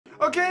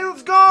Okay,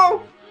 let's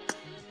go.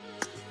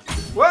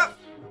 What?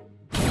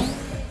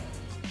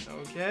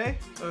 Okay.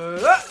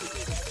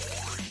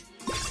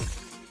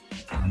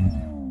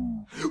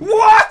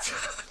 What?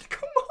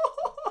 Come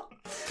on,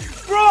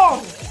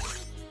 bro.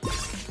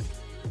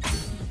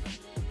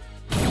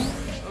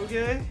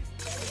 Okay.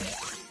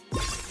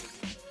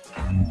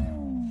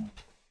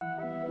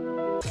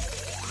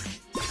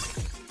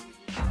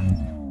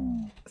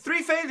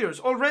 Three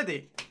failures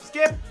already.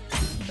 Skip.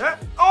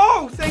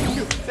 Oh, thank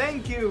you.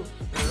 Thank you.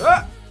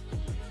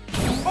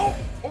 Oh,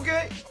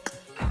 okay.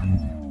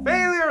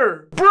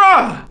 Failure.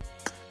 Bruh.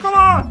 Come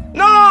on.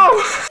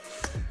 No.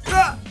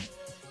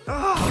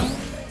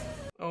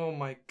 Oh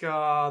my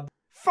god.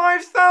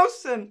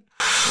 5,000.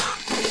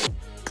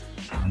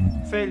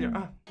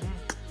 Failure.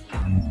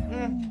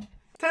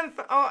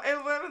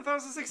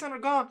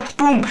 11,600 gone.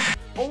 Boom.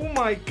 Oh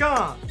my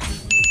god.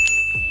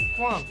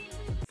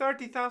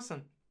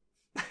 30,000.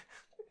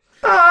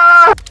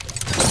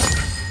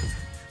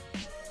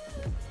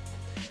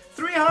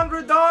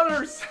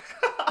 $300.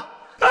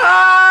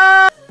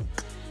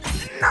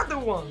 Another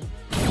one.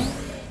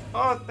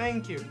 Oh,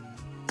 thank you.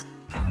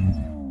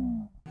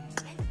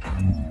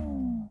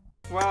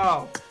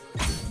 Wow.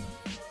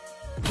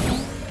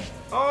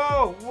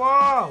 Oh,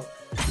 wow.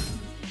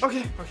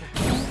 Okay.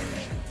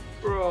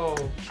 Bro.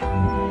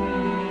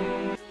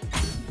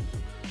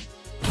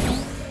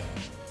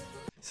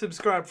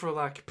 Subscribe for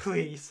luck,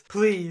 please.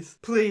 Please.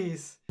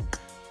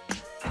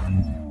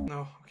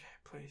 No, okay,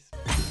 please.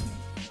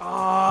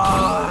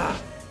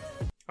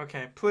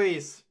 Okay,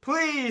 please.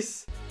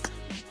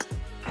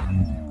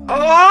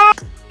 Oh!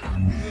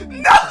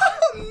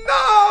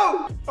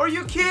 No! Are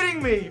you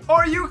kidding me?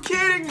 I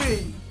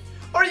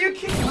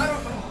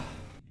don't know.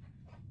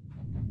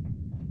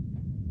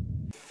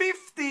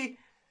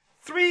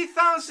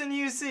 53,000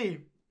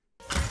 UC.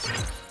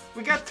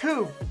 We got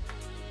 2.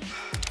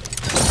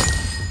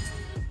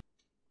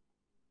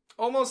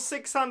 Almost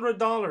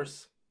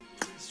 $600.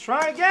 Let's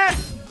try again.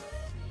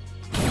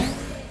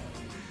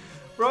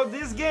 Bro,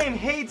 this game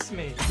hates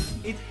me.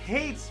 It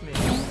hates me.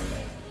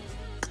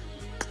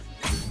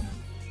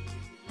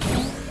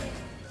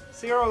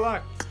 0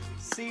 luck.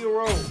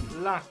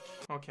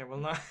 Okay, well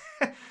not.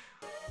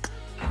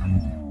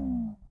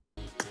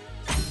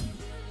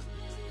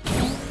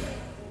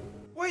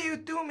 Why you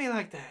do me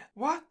like that?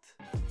 What?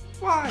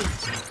 Why?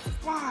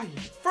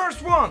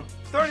 First one,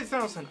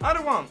 30,000.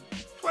 Other one,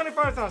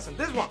 25,000.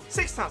 This one,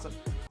 6,000.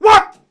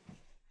 What?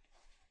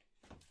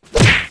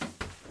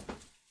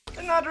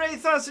 Another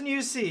 8,000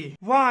 UC.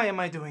 Why am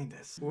I doing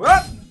this?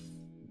 What?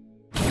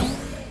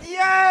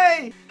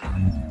 Yay!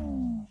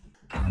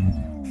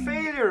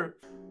 Failure.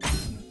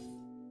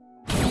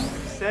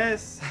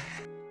 Success.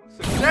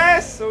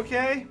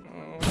 Okay.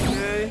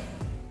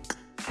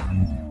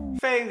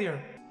 Failure.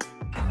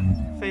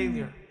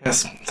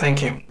 Yes,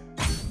 thank you.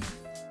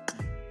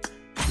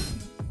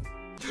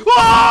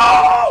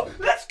 Whoa!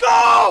 Let's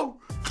go!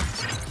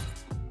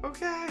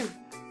 Okay.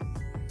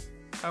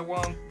 I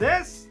want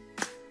this.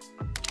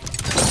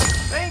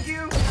 Thank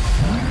you.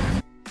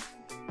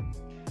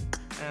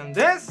 And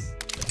this.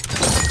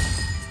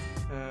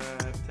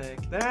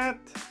 Take that.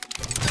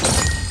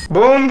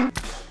 Boom.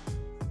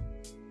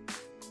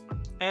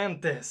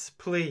 And this,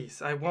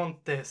 please. I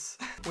want this.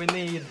 We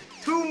need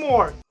 2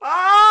 more.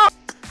 Ah!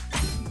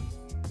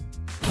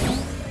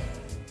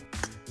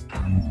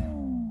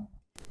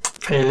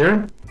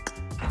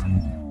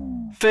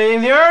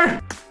 Failure.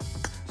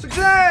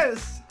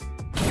 Success.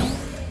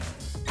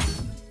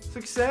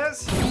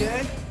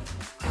 Okay.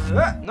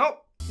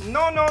 Nope.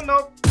 No.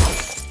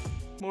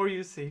 More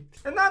UC.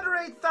 Another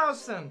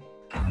 8,000.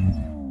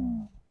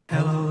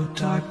 Hello,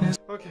 darkness.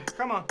 Okay,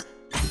 come on.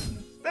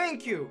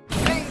 Thank you.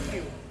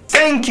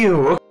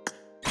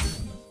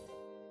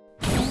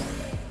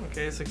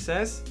 Okay,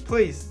 success.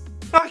 Please.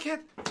 I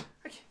can't.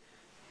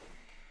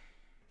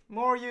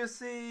 More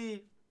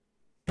UC.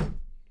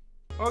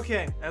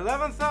 Okay,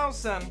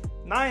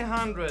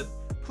 11,900.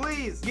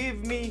 Please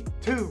give me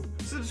 2.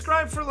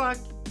 Subscribe for luck,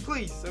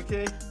 please,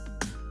 okay?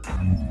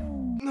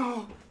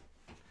 No.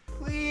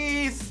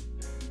 Please.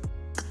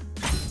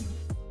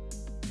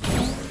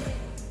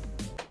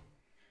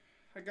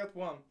 I got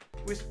 1.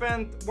 We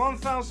spent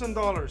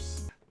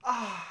 $1,000.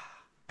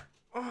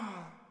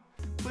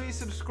 Please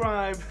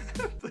subscribe.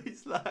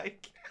 Please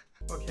like.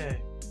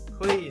 Okay,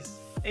 please.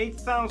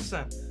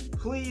 8,000.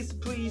 Please.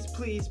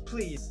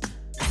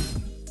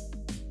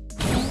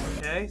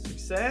 Okay,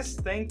 success.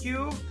 Thank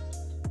you.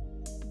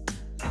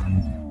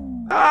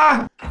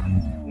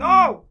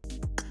 No.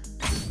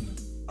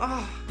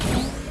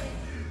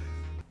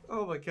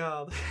 Oh my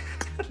god.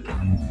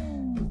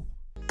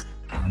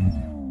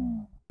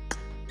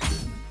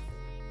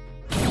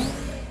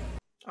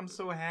 I'm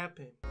so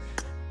happy.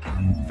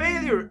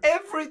 Failure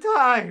every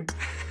time.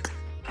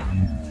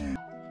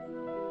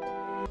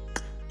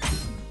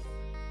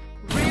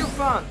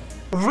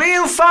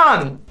 Real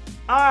fun.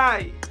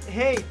 I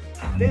hate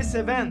this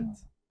event.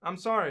 I'm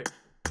sorry.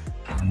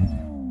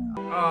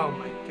 Oh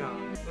my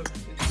god. Look,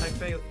 I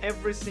fail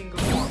every single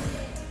one.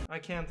 I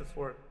can't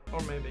afford.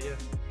 Or maybe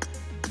yes.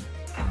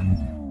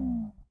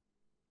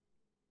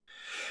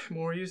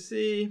 More you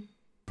see.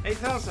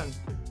 8,000.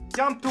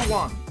 Jump to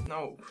 1.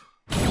 No.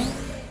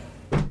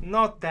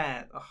 Not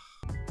that. Ugh.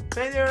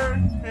 Failure.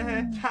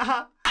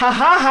 Ha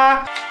ha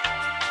ha.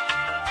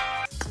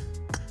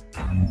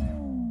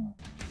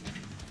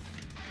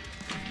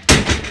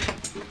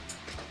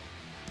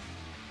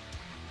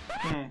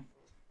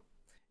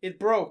 It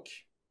broke.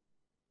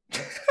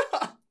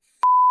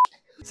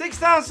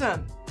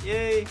 6,000.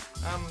 Yay.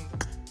 I'm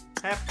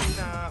happy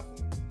now.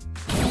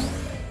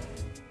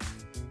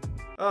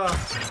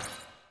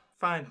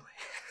 Finally.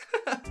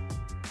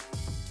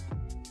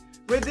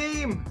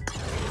 Redeem.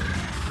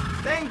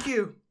 Thank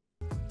you.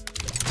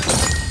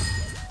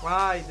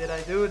 Why did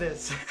I do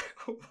this?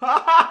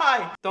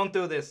 Why? Don't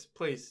do this,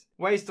 please.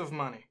 Waste of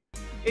money.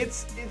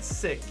 It's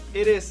sick.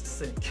 It is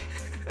sick.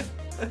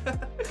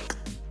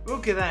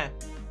 Look at that.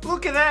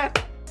 Look at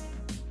that.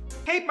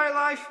 Hate my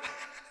life.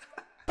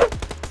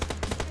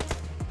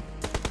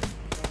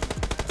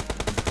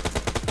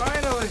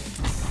 Finally.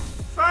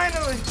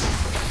 Finally.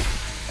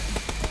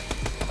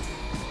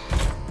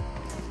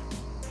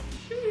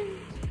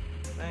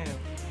 Damn.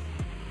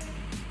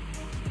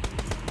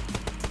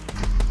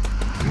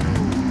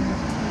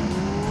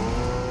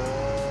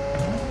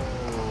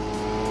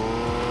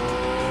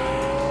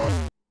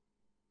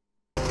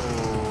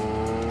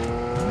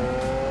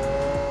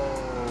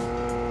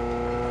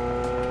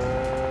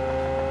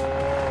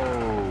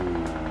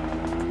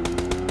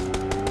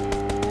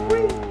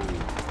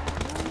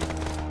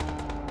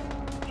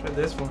 Try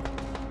this one.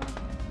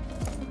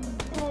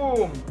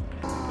 Boom.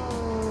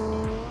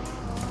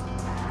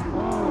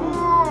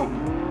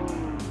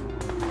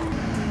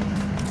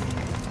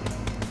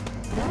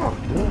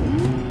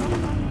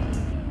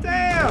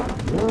 Damn!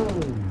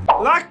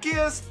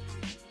 Luckiest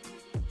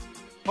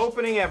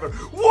opening ever.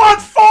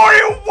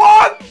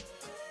 141!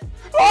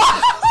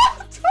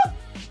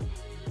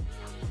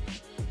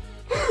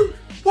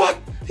 What?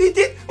 He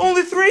did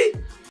only 3?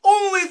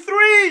 Only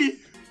 3!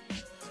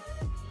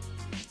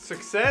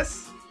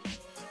 Success?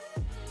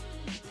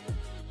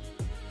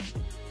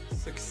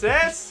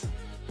 Success?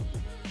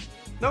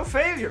 No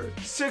failure.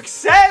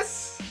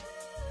 Success!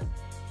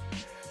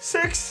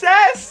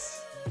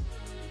 Success!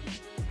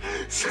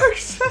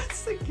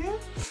 Success again?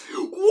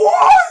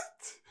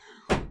 What?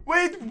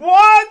 Wait,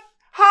 what?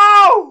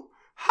 How?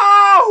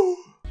 How?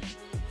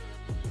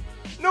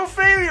 No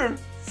failure.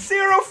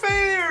 0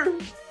 failure.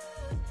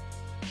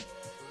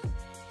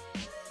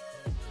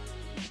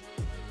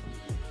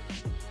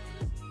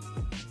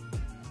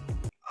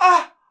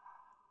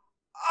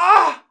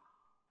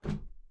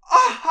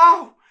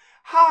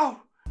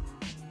 How?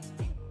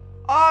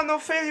 Ah, no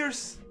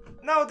failures.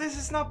 No, this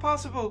is not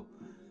possible.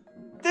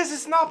 This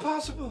is not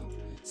possible.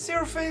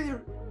 0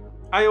 failure.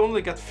 I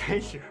only got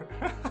failure.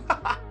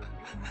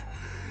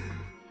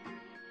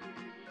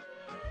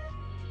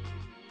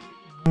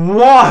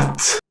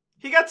 What?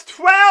 He got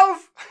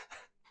 12.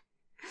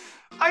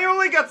 I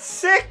only got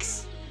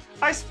 6.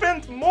 I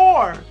spent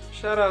more.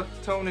 Shout out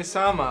Tony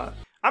Sama.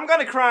 I'm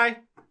gonna cry.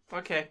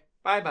 Okay,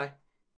 bye bye.